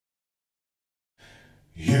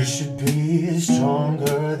You should be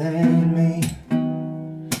stronger than me.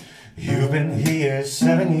 You've been here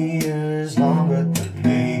 7 years longer than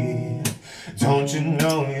me. Don't you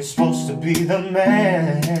know you're supposed to be the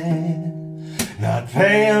man? Not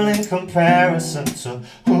pale in comparison to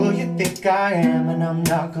who you think I am. And I'm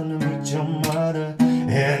not gonna meet your mother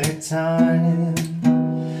anytime.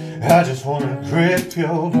 I just wanna grip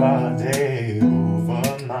your body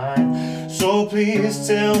over mine. So please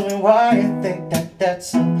tell me why you think that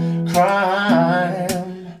that's a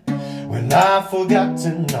crime, when I've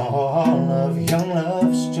forgotten all of young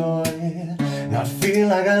love's joy. Not feel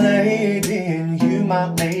like a lady and you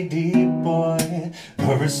my lady boy.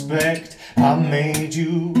 The respect I made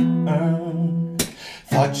you earn.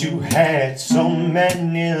 Thought you had so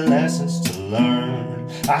many lessons to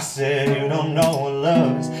learn. I said you don't know what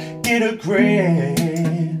love is, get a grip.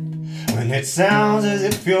 When it sounds as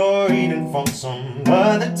if you're reading from some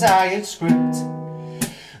other tired script.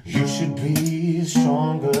 You should be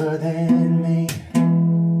stronger than me.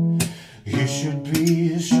 You should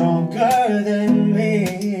be stronger than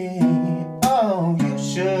me. Oh, you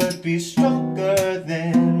should be stronger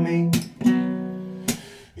than me.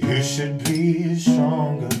 You should be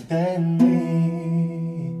stronger